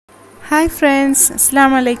Hi friends,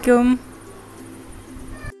 Assalamu alaikum.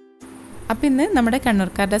 അപ്പോൾ ഇന്ന് നമ്മുടെ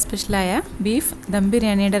കണ്ണൂർക്കാരുടെ സ്പെഷ്യലായ ബീഫ് ദം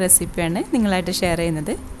ബിരിയാണിയുടെ റെസിപ്പിയാണ് നിങ്ങളായിട്ട് ഷെയർ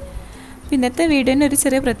ചെയ്യുന്നത്. ഇന്നത്തെ വീഡിയോന് ഒരു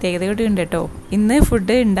ചെറിയ പ്രത്യേകത കൂടി ഉണ്ട് കേട്ടോ. ഇന്ന്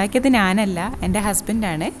ഫുഡ് ഉണ്ടാക്കിയത് ഞാനല്ല, എൻ്റെ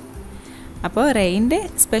ഹസ്ബൻഡാണ്. അപ്പോൾ റെയിൻ്റെ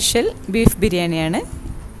സ്പെഷ്യൽ ബീഫ് ബിരിയാണിയാണ്.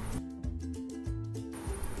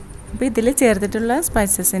 അപ്പോൾ ഇതിൽ ചേർത്തിട്ടുള്ള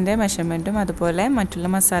സ്പൈസസിൻ്റെ മെഷർമെൻറ്റും അതുപോലെ മറ്റുള്ള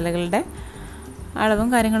മസാലകളുടെ അളവും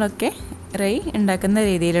കാര്യങ്ങളൊക്കെ റെയ് ഉണ്ടാക്കുന്ന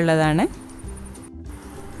രീതിയിലുള്ളതാണ്.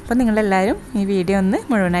 അപ്പോൾ നിങ്ങളെല്ലാവരും ഈ വീഡിയോ ഒന്ന്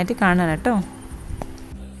മുഴുവനായിട്ട് കാണണം കേട്ടോ.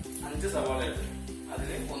 5 സവാള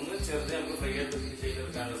അതിന് ഒന്ന് ചെറുത് നമുക്ക് ഫ്രൈ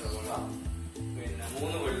ചെയ്തെടുക്കാനുള്ള സവാള, പിന്നെ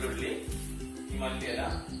 3 വെള്ളുള്ളി, ഈ മല്ലിയില,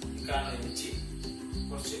 ഇഞ്ചി,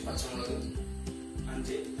 കുറച്ച് പച്ചമുളക്,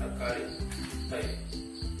 5 തക്കാളി, തൈര്.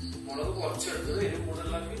 മുളക് കുറച്ചെടുത്തത് എരിവ്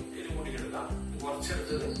കൂടുതലുള്ളവർക്ക് എരിവ് കൂട്ടിയെടുക്കാം,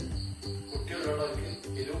 കുറച്ചെടുത്തത് കുട്ടികളുള്ളവർക്ക്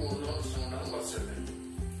എരിവ് കൂടുതലുള്ള പ്രശ്നം കൊണ്ടാണ് കുറച്ചെടുത്തത്.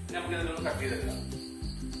 നമുക്ക് ഇതിലൊന്ന് കട്ട് ചെയ്തെടുക്കാം.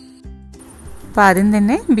 അപ്പോൾ ആദ്യം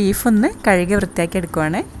തന്നെ ബീഫ് ഒന്ന് കഴുകി വൃത്തിയാക്കി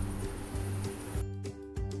എടുക്കുവാണ്.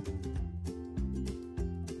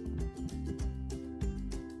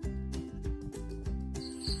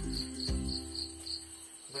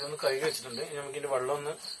 ഇതൊന്ന് കഴുകി വെച്ചിട്ടുണ്ട്. നമുക്ക് ഇതിന്റെ വെള്ളം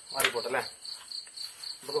ഒന്ന് മാറിപ്പോട്ടെ അല്ലേ,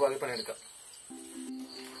 നമുക്ക് ബാക്കി പണിയെടുക്കാം.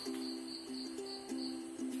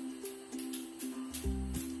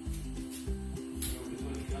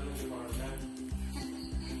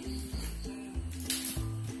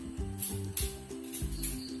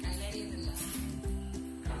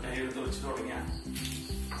 എടുത്ത് വെച്ച് തുടങ്ങിയ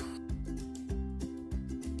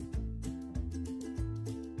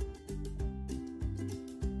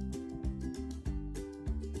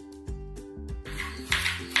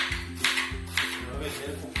വലിയ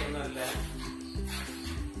കുക്കൊന്നല്ല,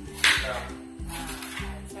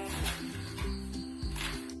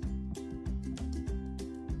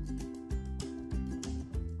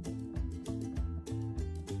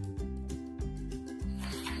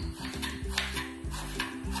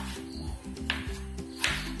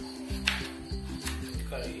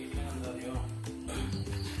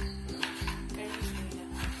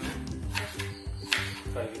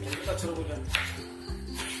 കഴിക്കിട്ട് കച്ചറക്കൂല,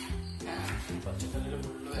 പച്ചക്കറിയിൽ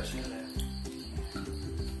ഫുള്ള് വിഷമല്ലേ.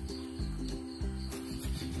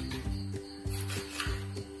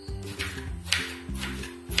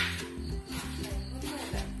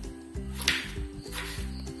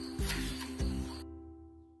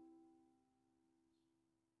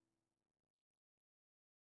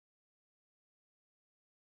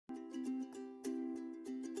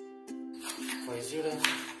 പൈസയുടെ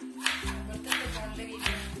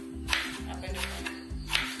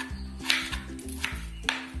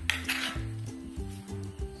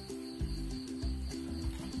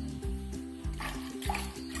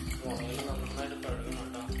നന്നായിട്ട് കഴുകണം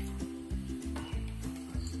കേട്ടോ.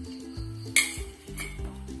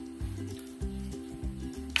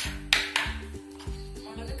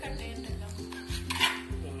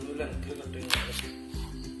 ഒന്നുമില്ല, എനിക്ക് കട്ട് ചെയ്യുന്നുണ്ട്.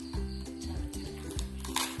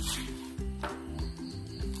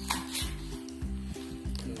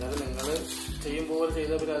 എന്തായാലും നിങ്ങള് ചെയ്യുമ്പോൾ പോലെ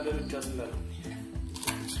ചെയ്താൽ പിന്നെ അതിലൊരു വ്യത്യാസമില്ലല്ലോ.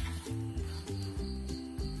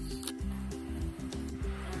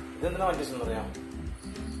 ഇതെന്തിനാ പറ്റിച്ചെന്ന് പറയാം,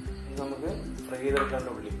 നമുക്ക് ഫ്രൈ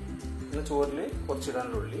ചെയ്തെടുക്കാനുള്ള ഉള്ളി, പിന്നെ ചോറിൽ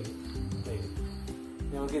കുറച്ചിടാനുള്ള ഉള്ളി,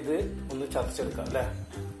 നമുക്കിത് ഒന്ന് ചതച്ചെടുക്കാം അല്ലേ.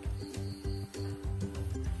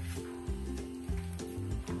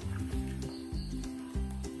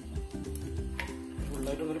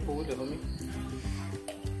 ഫുള്ളായിട്ടൊന്നും പോകില്ല മമ്മി.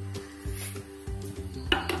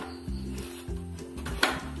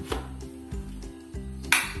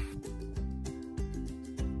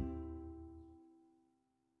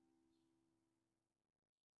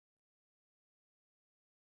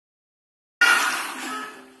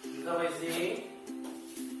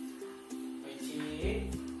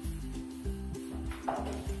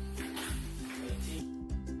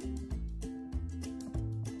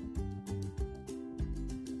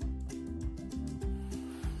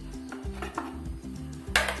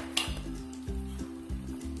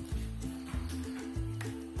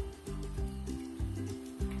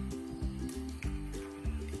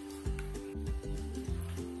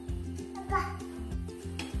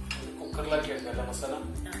 കുക്കറിലാക്കി എടുക്കല്ലേ മസാല.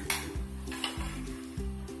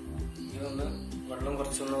 ഇതൊന്ന് വെള്ളം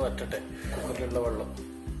കുറച്ചൊന്ന് വറ്റട്ടെ, കുക്കറിലുള്ള വെള്ളം.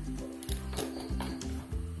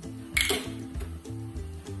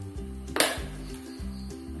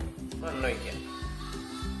 എണ്ണ ഒഴിക്കാം,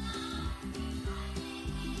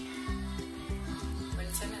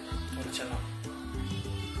 വെളിച്ചെണ്ണ.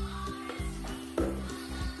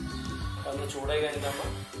 അതൊന്ന് ചൂടായി കഴിഞ്ഞാൽ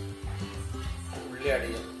ഉള്ളി ആഡ്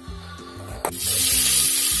ചെയ്യാം.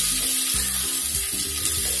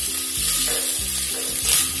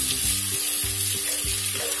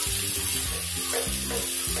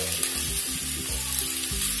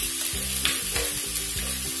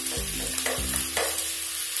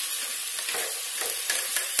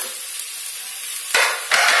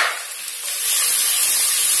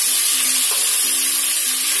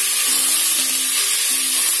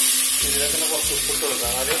 ഇതിലേക്ക് തന്നെ കുറച്ച് ഉപ്പിട്ട്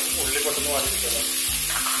കൊടുക്കാം. അത് ഉള്ളി പെട്ടെന്ന് വാടിക്കിട്ടല്ലോ.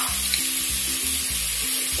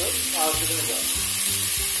 ഉപ്പ് ആവശ്യത്തിനില്ല.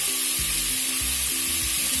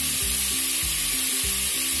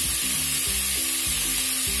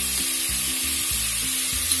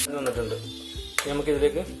 വന്നിട്ടുണ്ട്.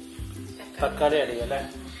 നമുക്കിതിലേക്ക് തക്കാളി ആഡ് ചെയ്യാം അല്ലേ.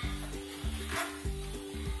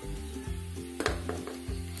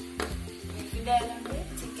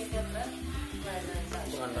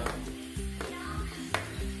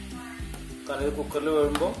 കാരണം ഇത് കുക്കറിൽ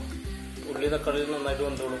വേകുമ്പോൾ ഉള്ളി തക്കാളി നന്നായിട്ട്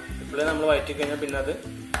വന്നോളും. ഇപ്പോഴേ നമ്മൾ വഴറ്റി കഴിഞ്ഞാൽ പിന്നെ അത്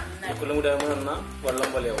കുക്കറിലും കൂടി ആകുമ്പോൾ നന്നാ വെള്ളം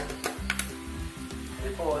പോലെയാവും.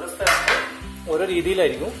 ഇതിപ്പോൾ ഓരോ സ്ഥലത്ത് ഓരോ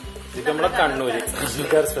രീതിയിലായിരിക്കും. ഇത് നമ്മളെ കണ്ണൂർ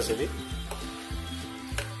സ്പെഷ്യലി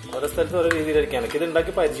ഓരോ സ്ഥലത്ത് ഓരോ രീതിയിലായിരിക്കും. എനിക്കിത്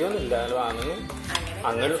ഉണ്ടാക്കി പരിചയമൊന്നുമില്ല.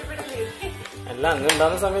 അങ്ങനെ അല്ല അങ്ങ്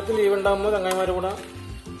ഉണ്ടാകുന്ന സമയത്ത് ലീവ് ഉണ്ടാകുമ്പോൾ ചങ്ങായിമാരുടെ കൂടെ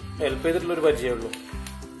ഹെൽപ്പ് ചെയ്തിട്ടുള്ളൊരു പരിചയമുള്ളൂ.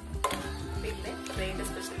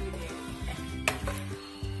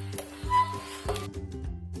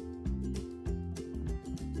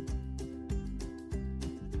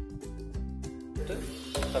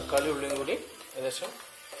 തക്കാളി ഉള്ളിയും കൂടി ഏകദേശം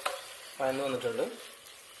വഴന്നു വന്നിട്ടുണ്ട്.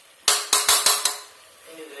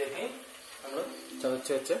 ഇനി ഇതിലേക്ക് നമ്മൾ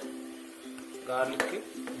ചതച്ച് വെച്ച ഗാർലിക്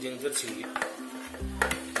ജിഞ്ചർ ചില്ലി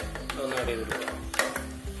അതൊന്ന് ആഡ് ചെയ്ത് കൊടുക്കുക.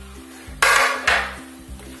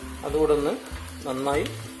 അതുകൂടെ ഒന്ന് നന്നായി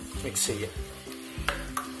മിക്സ് ചെയ്യാം.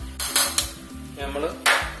 നമ്മൾ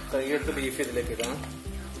കൈയെടുത്ത് ബീഫ് ഇതിലേക്ക് ഇടാം.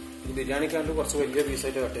 ഇത് ബിരിയാണിക്കാണ്ട് കുറച്ച് വലിയ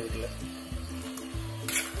പീസായിട്ട് കട്ട് ചെയ്തിട്ടില്ല.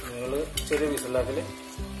 നിങ്ങൾ ചെറിയ പീസുണ്ടാക്കല്.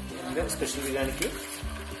 എൻ്റെ സ്പെഷ്യൽ ബിരിയാണിക്ക്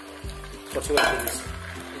കുറച്ച് വലിയ പീസ്.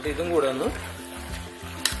 എന്നിട്ട് ഇതും കൂടെ ഒന്ന്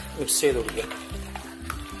മിക്സ് ചെയ്ത് കൊടുക്കുക.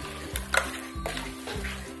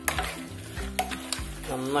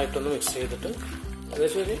 നന്നായിട്ടൊന്ന് മിക്സ് ചെയ്തിട്ട്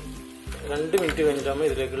ഏകദേശം ഒരു 2 മിനിറ്റ് കഴിഞ്ഞിട്ടാകുമ്പോൾ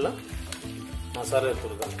ഇതിലേക്കുള്ള മസാല ചേർത്ത്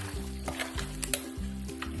കൊടുക്കാം.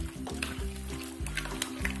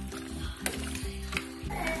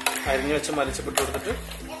 അരിഞ്ഞു വെച്ച് മലിച്ചപ്പെട്ട് കൊടുത്തിട്ട്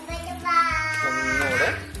ഒന്നുകൂടെ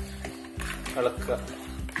ഇളക്കുക.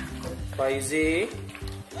 പൈസേ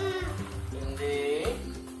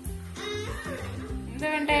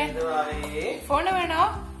ഫോണ് വേണോ?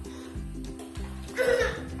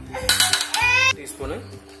 ടീസ്പൂണ്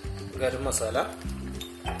ഗരം മസാല,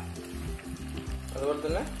 അതുപോലെ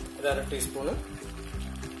തന്നെ 1/2 ടീസ്പൂണ്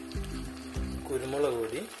കുരുമുളക്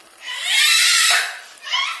പൊടി,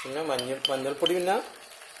 പിന്നെ മഞ്ഞൾപ്പൊടി പിന്നെ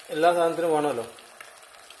എല്ലാ സാധനത്തിനും വേണമല്ലോ.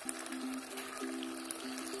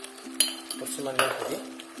 കുറച്ച് മഞ്ഞൾപ്പൊടി,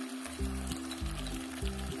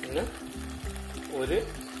 പിന്നെ 1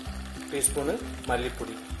 ടീസ്പൂണ്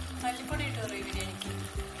മല്ലിപ്പൊടി.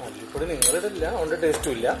 മല്ലിപ്പൊടി നിങ്ങളിടില്ല, അതുകൊണ്ട്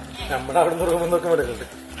ടേസ്റ്റും ഇല്ല. നമ്മുടെ അവിടെ നിന്ന് റൂമിൽ നിന്നൊക്കെ ഇടുന്നുണ്ട്.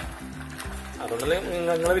 അതുകൊണ്ടല്ലേ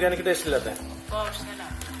നിങ്ങളെ ബിരിയാണിക്ക് ടേസ്റ്റ് ഇല്ലാത്ത.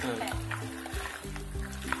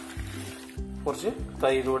 കുറച്ച്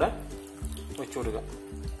തൈരൂടെ വെച്ചു കൊടുക്കുക.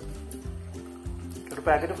 ഒരു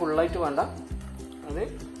പാക്കറ്റ് ഫുള്ളായിട്ട് വേണ്ട, അത്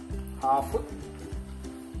ഹാഫ്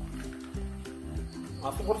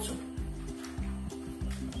കുറച്ചു.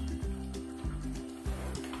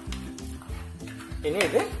 ഇനി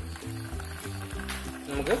ഇത്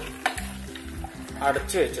നമുക്ക്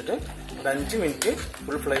അടച്ചു വെച്ചിട്ട് ഒരു 5 മിനിറ്റ്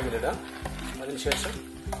ഫുൾ ഫ്ലെയിമിലിടാം. അതിനുശേഷം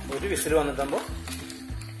ഒരു വിസിൽ വന്നിട്ടാകുമ്പോൾ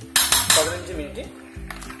 15 മിനിറ്റ്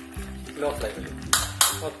ലോ ഫ്ലെയിമിൽ.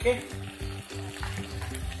 ഓക്കെ,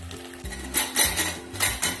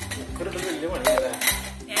 കുക്കറിട്ട് വലിയ പണിയല്ലേ.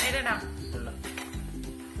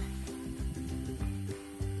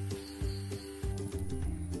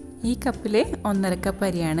 ഈ കപ്പിൽ 1.5 കപ്പ്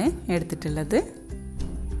അരിയാണ് എടുത്തിട്ടുള്ളത്.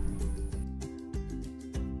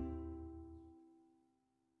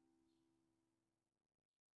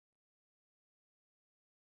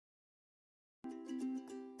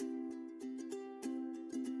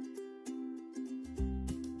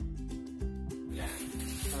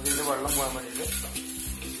 അതിൻ്റെ വെള്ളം പോകാൻ വേണ്ടിയിട്ട്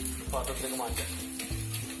പാത്രത്തിലേക്ക് മാറ്റാം.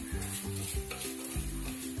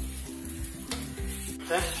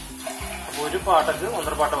 അപ്പോൾ ഒരു പാട്ടക്ക്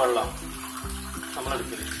 1.5 പാട്ട വെള്ളം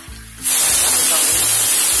നമ്മളെടുക്കല്.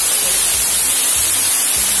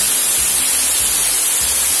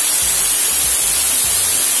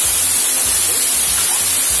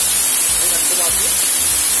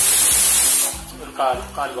 ഒരു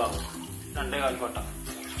കാൽ ഭാഗം 2.25 പാട്ട.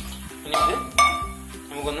 ഇനി ഇത്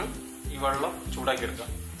നമുക്കൊന്ന് ഈ വെള്ളം ചൂടാക്കി എടുക്കാം.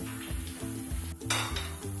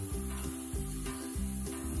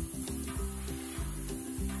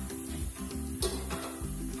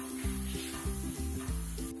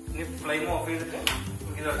 ഇനി ഫ്ലെയിം ഓഫ് ചെയ്തിട്ട്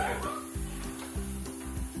നമുക്ക് ഇറക്കി വെക്കാം.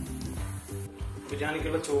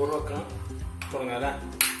 ബിരിയാണിക്കുള്ള ചോറ് വെക്കണം തുടങ്ങാം അല്ലേ.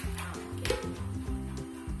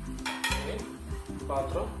 ഇനി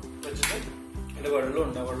പാത്രം വെച്ചിട്ട് അതിൻ്റെ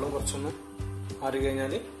വെള്ളമുണ്ട്, ആ വെള്ളം കുറച്ചൊന്ന് ആറി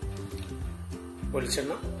കഴിഞ്ഞാൽ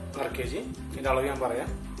വെളിച്ചെണ്ണ 1/2 kg. ഇതിൻ്റെ അളവ് ഞാൻ പറയാം.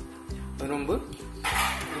 അതിനു മുമ്പ്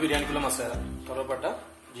ബിരിയാണിക്കുള്ള മസാല: കറുവപ്പട്ട,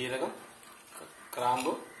 ജീരകം,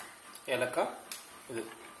 ഗ്രാമ്പു, ഏലക്ക. ഇത്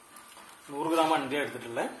 100 ഗ്രാം അണ്ടി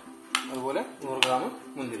എടുത്തിട്ടുള്ളത്. അതുപോലെ 100 ഗ്രാം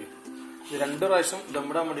മുന്തിരി. ഇത് 2 പ്രാവശ്യം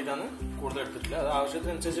ദമ്മിടാൻ വേണ്ടിയിട്ടാണ് കൂടുതൽ എടുത്തിട്ടില്ല. അത്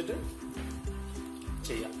ആവശ്യത്തിനനുസരിച്ചിട്ട്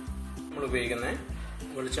ചെയ്യാം. നമ്മൾ ഉപയോഗിക്കുന്നത്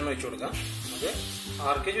വെളിച്ചെണ്ണ ഒഴിച്ചു കൊടുക്കാം. അത്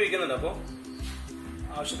 6 kg ഒഴിക്കുന്നുണ്ട്. അപ്പോൾ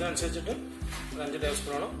ആവശ്യത്തിനനുസരിച്ചിട്ട് 5 ടേബിൾ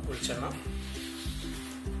സ്പൂണോളം വെളിച്ചെണ്ണ.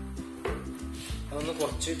 അതൊന്ന്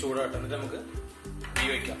കുറച്ച് ചൂടാകട്ടെ. എന്നിട്ട് നമുക്ക് ഗീ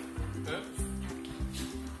വയ്ക്കാം.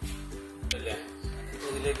 അല്ലേ,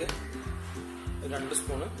 ഇതിലേക്ക്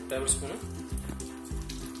 2 ടേബിൾ സ്പൂണ്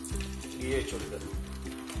ഗീ ഒഴിച്ചു കൊടുക്കുക.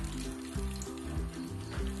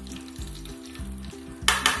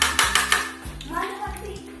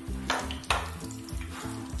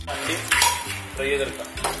 അണ്ടി ഫ്രൈ ചെയ്തെടുക്കാം.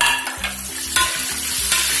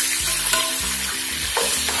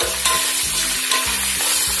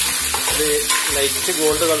 ഇത് ലൈറ്റ്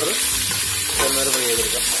ഗോൾഡ് കളർ വരുന്നവരെ ഫ്രൈ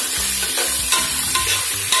ചെയ്തെടുക്കാം.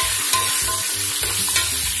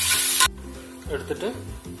 എടുത്തിട്ട്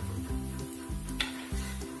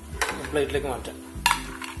പ്ലേറ്റിലേക്ക് മാറ്റാം.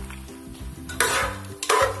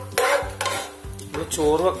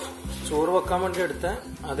 ചോറ് വെക്കാൻ വേണ്ടി എടുത്ത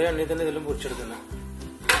അതേ എണ്ണയിൽ തന്നെ ഇതിലും പൊരിച്ചെടുക്കുന്നത്.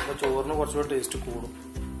 അപ്പൊ ചോറിന് കുറച്ചുകൂടെ ടേസ്റ്റ് കൂടും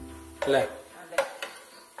അല്ലേ?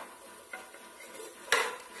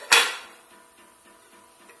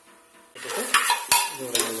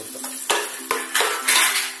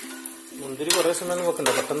 മുന്തിരി കുറെ സമയം വെക്കണ്ട,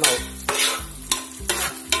 പെട്ടെന്നാവും.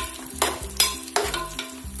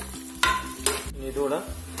 ഇതുകൂടെ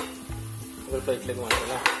ഒരു പ്ലേറ്റിലേക്ക് മാറ്റാം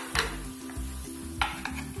അല്ലേ?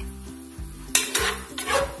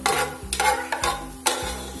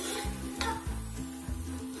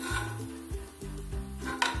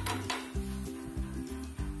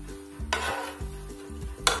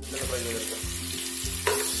 ഫ്രൈ ചെയ്തെടുക്കാം.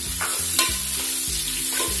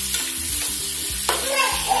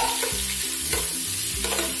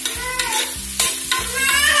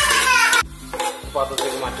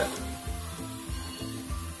 പാത്രത്തിലേക്ക് മാറ്റാം.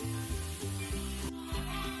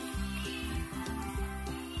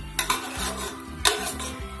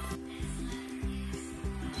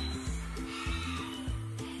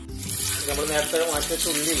 നമ്മൾ നേരത്തെ മാറ്റി വെച്ച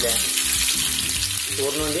ഉള്ളിയില്ലേ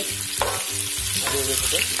ചോറിന് വേണ്ടി, അത്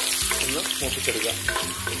വെച്ചിട്ട് ഒന്ന് മൂപ്പിച്ചെടുക്കാം.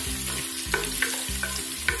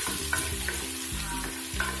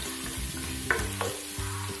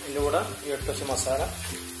 അതിൻ്റെ കൂടെ ഈ എടുത്ത് വെച്ച മസാല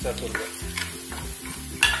ചേർത്ത് കൊടുക്കുക.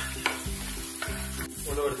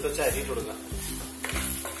 ഇവിടെ എടുത്ത് വെച്ച അരി ഇട്ട് കൊടുക്കുക.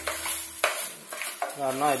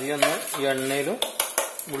 കാരണം അരിയൊന്ന് ഈ എണ്ണയിലും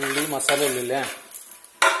ഉള്ളി മസാല ഉള്ളില്ലേ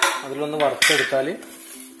അതിലൊന്ന് വറുത്തെടുത്താൽ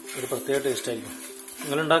ഒരു പ്രത്യേക ടേസ്റ്റ് ആയിരിക്കും.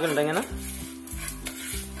 നിങ്ങൾ ഉണ്ടാക്കുന്നുണ്ട് എങ്ങനെ?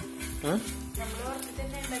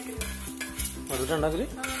 വറുത്തിട്ടുണ്ടാക്കല്?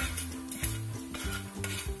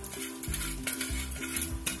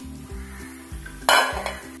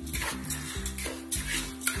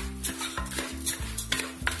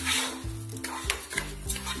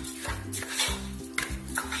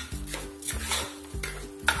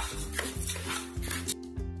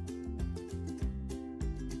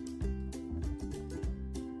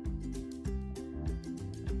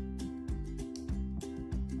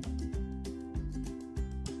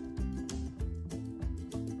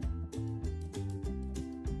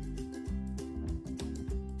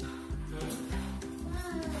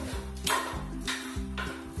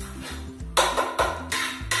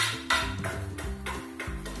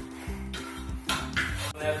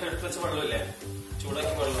 നേരത്തെ എടുത്ത് വെച്ച വെള്ളമില്ലേ,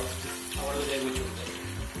 ചൂടാക്കി വെള്ളം ആ വെള്ളത്തിലേക്ക് വെച്ച് കൊടുക്കുക.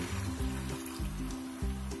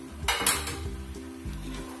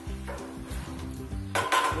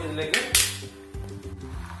 ഇതിലേക്ക്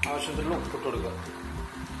ആവശ്യത്തിനുള്ള ഉപ്പിട്ട് കൊടുക്കുക.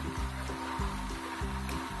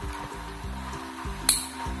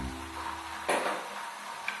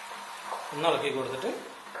 ഒന്ന് ഇളക്കി കൊടുത്തിട്ട്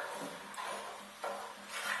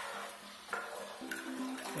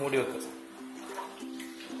മൂടി വെക്കുക.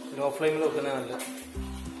 ലോ ഫ്ലെയിമിൽ വെക്കുന്നത് നല്ലത്.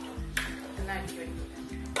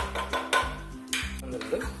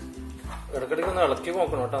 എന്നിട്ട് ഇടയ്ക്കിടയ്ക്ക് ഒന്ന് ഇളക്കി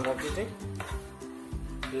നോക്കണം കേട്ടോ, നോക്കിയിട്ട്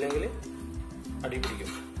ഇല്ലെങ്കിൽ അടി പിടിക്കും.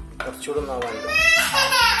 കുറച്ചുകൂടെ ഒന്നാവാണ്ട്.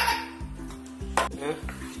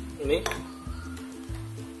 ഇനി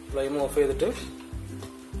ഫ്ലെയിം ഓഫ് ചെയ്തിട്ട്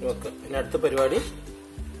വെക്കുക. ഇനി അടുത്ത പരിപാടി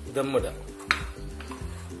ദമ്മിടുക.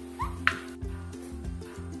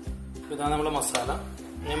 ഇതാണ് നമ്മുടെ മസാല.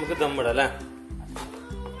 ഇനി നമുക്ക് ദമ്മിടാം അല്ലേ?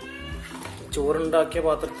 ചോറുണ്ടാക്കിയ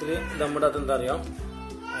പാത്രത്തിൽ ദമ്മിടാത്ത എന്താ അറിയാം,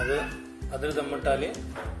 അതിൽ ദമ്മിട്ടാൽ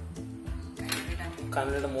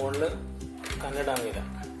കന്നയുടെ മുകളിൽ കന്നിടാൻ കഴിയില്ല.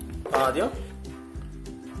 അപ്പം ആദ്യം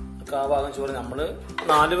ആ ഭാഗം ചോറ് നമ്മൾ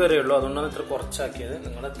 4 പേരേ ഉള്ളൂ, അതുകൊണ്ടാണ് ഇത്ര കുറച്ചാക്കിയത്.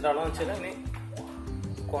 നിങ്ങൾ എത്ര ആളാന്ന് വെച്ചാൽ ഇനി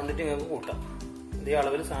ക്വാണ്ടിറ്റി നിങ്ങൾക്ക് കൂട്ടാം. ഇതേ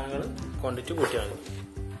അളവിൽ സാധനങ്ങൾ ക്വാണ്ടിറ്റി കൂട്ടിയാൽ മതി.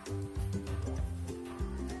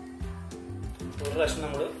 ഒരു പ്രാവശ്യം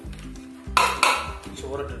നമ്മൾ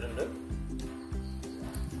ചോറിട്ടിട്ടുണ്ട്.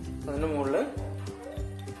 അതിന് മുകളിൽ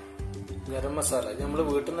ഗരം മസാല, ഇത് നമ്മൾ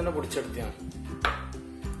വീട്ടിൽ നിന്ന് തന്നെ പൊടിച്ചെടുത്തതാണ്.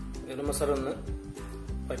 ഗരം മസാല ഒന്ന്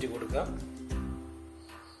പറ്റി കൊടുക്കുക.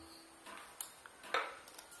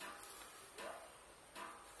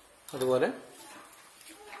 അതുപോലെ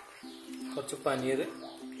കുറച്ച് പനീർ,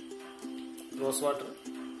 റോസ് വാട്ടർ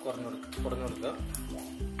കുറഞ്ഞു കൊടുക്കുക.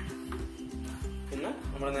 പിന്നെ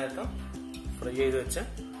നമ്മൾ നേരത്തെ ഫ്രൈ ചെയ്ത് വെച്ച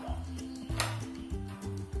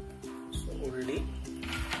ഉള്ളി,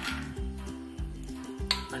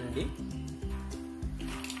 അണ്ടി,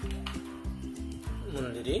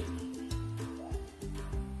 മുന്തിരി,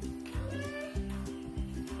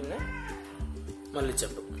 പിന്നെ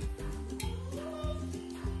മല്ലിച്ചപ്പ്.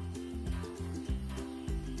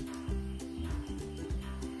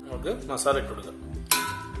 നമുക്ക് മസാല ഇട്ട് കൊടുക്കാം.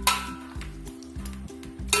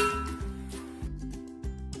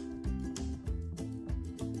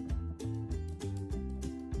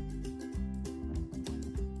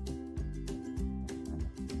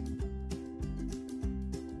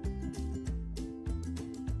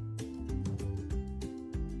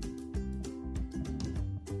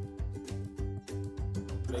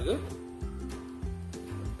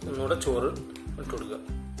 ഒന്നുകൂടെ ചോറ് ഇട്ട് കൊടുക്കുക.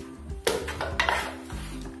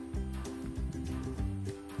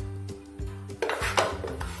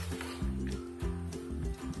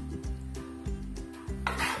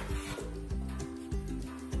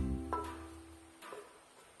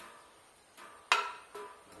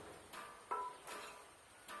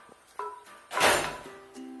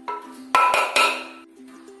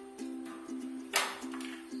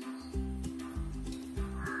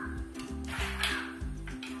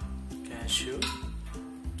 കാഷ്യൂ,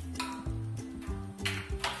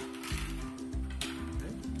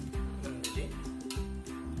 മുന്തിരി,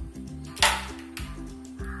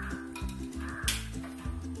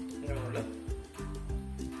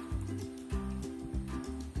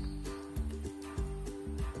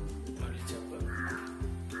 മല്ലിച്ചപ്പ്,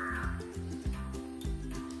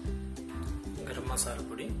 ഗരം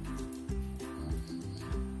മസാലപ്പൊടി,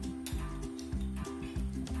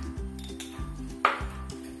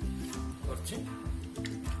 കുറച്ച്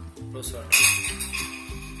റോസ് വാട്ടർ.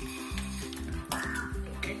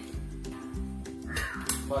 ഓക്കെ,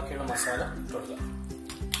 ബാക്കിയുള്ള മസാല ഇട്ട് കൊടുക്കുക.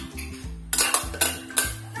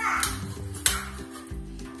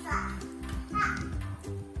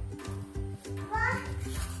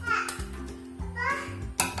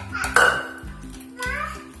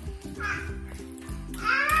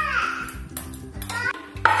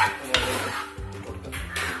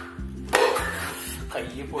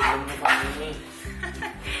 കയ്യിൽ പൊള്ളുന്ന പണി.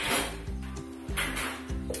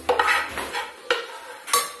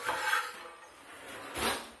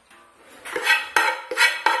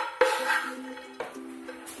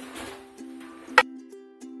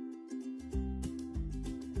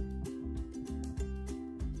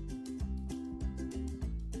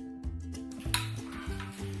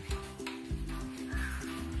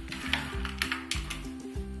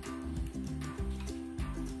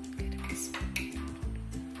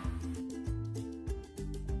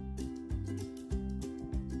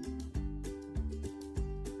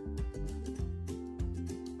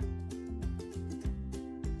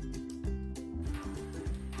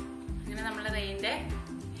 നമ്മളെ റെയിന്റെ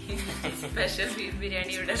സ്പെഷ്യൽ ബീഫ്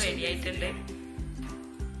ബിരിയാണി ഇവിടെ റെഡി ആയിട്ടുണ്ട്.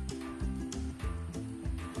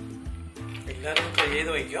 എല്ലാവരും ട്രൈ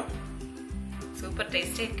ചെയ്ത് വയ്ക്കോ. സൂപ്പർ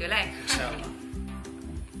ടേസ്റ്റ് ആയിരിക്കും അല്ലേ?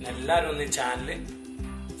 എല്ലാവരും ഒന്ന് ചാനൽ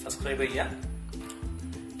സബ്സ്ക്രൈബ് ചെയ്യുക,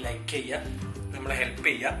 ലൈക്ക് ചെയ്യുക, നമ്മളെ ഹെൽപ്പ്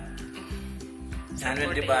ചെയ്യുക. ഞാനും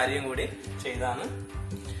എൻ്റെ ഭാര്യയും കൂടി ചെയ്താണ്.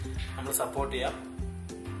 നമ്മൾ സപ്പോർട്ട് ചെയ്യാം.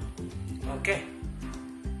 ഓക്കെ,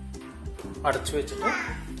 അടച്ചു വെച്ചിട്ട്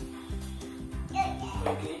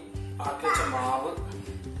ആക്കി വെച്ച മാവ്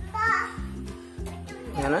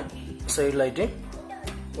ഇങ്ങനെ സൈഡിലായിട്ട്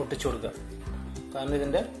ഒട്ടിച്ചു കൊടുക്കുക. കാരണം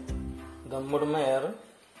ഇതിൻ്റെ ദമ്മിടുന്ന എയർ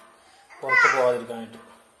പുറത്ത് പോകാതിരിക്കാനായിട്ട്.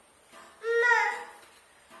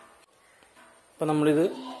 ഇപ്പം നമ്മളിത്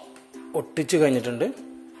ഒട്ടിച്ച് കഴിഞ്ഞിട്ടുണ്ട്.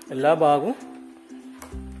 എല്ലാ ഭാഗവും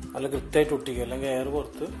നല്ല കൃത്യമായിട്ട് ഒട്ടിക്കുക, അല്ലെങ്കിൽ എയർ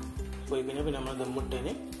പുറത്ത് പോയി കഴിഞ്ഞാൽ പിന്നെ നമ്മൾ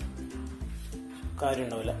ദമ്മിട്ടതിന് കാര്യം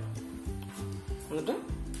ഉണ്ടാവില്ല. എന്നിട്ട്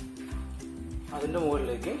അതിൻ്റെ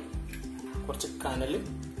മുകളിലേക്ക് കുറച്ച് കനൽ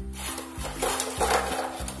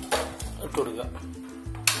ഇട്ട് കൊടുക്കുക.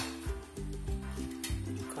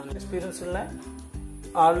 കനൽ എക്സ്പീരിയൻസ് ഉള്ള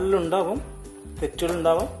ആളിലുണ്ടാവും,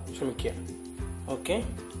 തെറ്റുകളുണ്ടാവും, ക്ഷമിക്കുക. ഓക്കെ,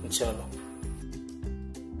 ഇൻഷാ അല്ലാഹ്.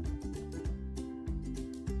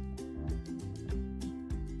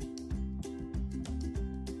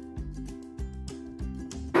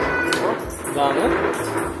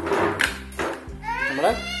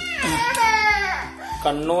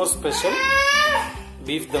 Kannur special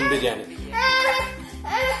beef dum biryani.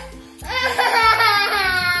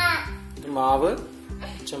 മാവ്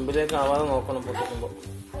ചെമ്പിലേക്ക് ആവാതെ നോക്കണം പൊട്ടിക്കുമ്പോ.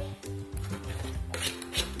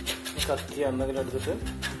 കത്തി എന്തെങ്കിലും എടുത്തിട്ട്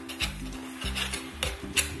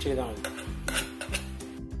ചെയ്താൽ മതി.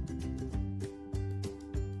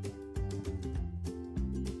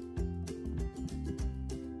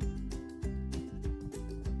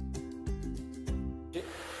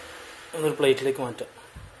 ഒരു പ്ലേറ്റിലേക്ക് മാറ്റാം.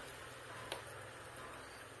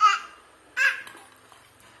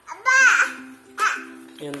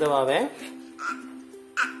 എന്താ വാവേ,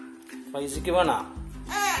 പൈസക്ക് വേണ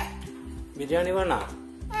ബിരിയാണി വേണ?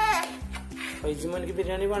 പൈസക്ക്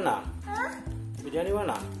ബിരിയാണി വേണ? ബിരിയാണി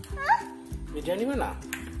വേണ? ബിരിയാണി വേണ?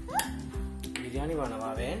 ബിരിയാണി വേണ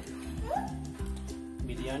വാവേ?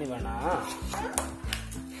 ബിരിയാണി വേണ?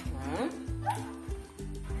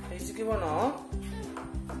 പൈസക്ക് വേണോ?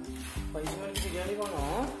 പൈസക്ക് ബിരിയാണി വേണോ?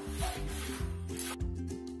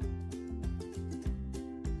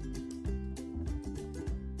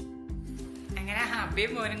 അങ്ങനെ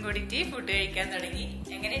ഹാപ്പിയും മോനും കൂടിയിട്ട് ഫുഡ് കഴിക്കാൻ തുടങ്ങി.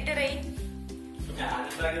 എങ്ങനെയുണ്ട് റൈ?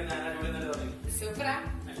 സൂപ്പറാ.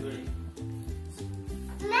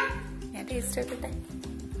 ഞാൻ ടേസ്റ്റ് നോക്കട്ടെ.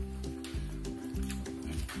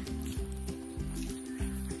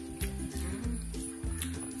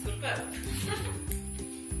 സൂപ്പർ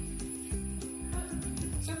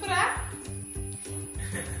സൂപ്പറാ.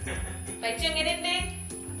 പൈസ എങ്ങനെയുണ്ട്?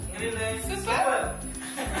 സൂപ്പർ.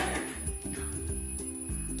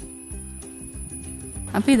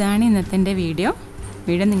 അപ്പോൾ ഇതാണ് ഇന്നത്തെ എൻ്റെ വീഡിയോ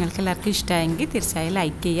നിങ്ങൾക്ക് എല്ലാവർക്കും ഇഷ്ടമായെങ്കിൽ തീർച്ചയായും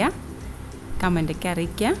ലൈക്ക് ചെയ്യുക, കമൻറ്റൊക്കെ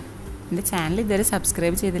അറിയിക്കുക. എൻ്റെ ചാനൽ ഇതുവരെ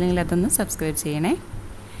സബ്സ്ക്രൈബ് ചെയ്തില്ലെങ്കിൽ അതൊന്ന് സബ്സ്ക്രൈബ് ചെയ്യണേ.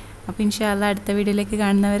 അപ്പോൾ ഇൻഷാ അല്ലാഹ് അടുത്ത വീഡിയോയിലേക്ക്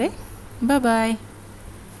കാണുന്നവരെ ബൈ.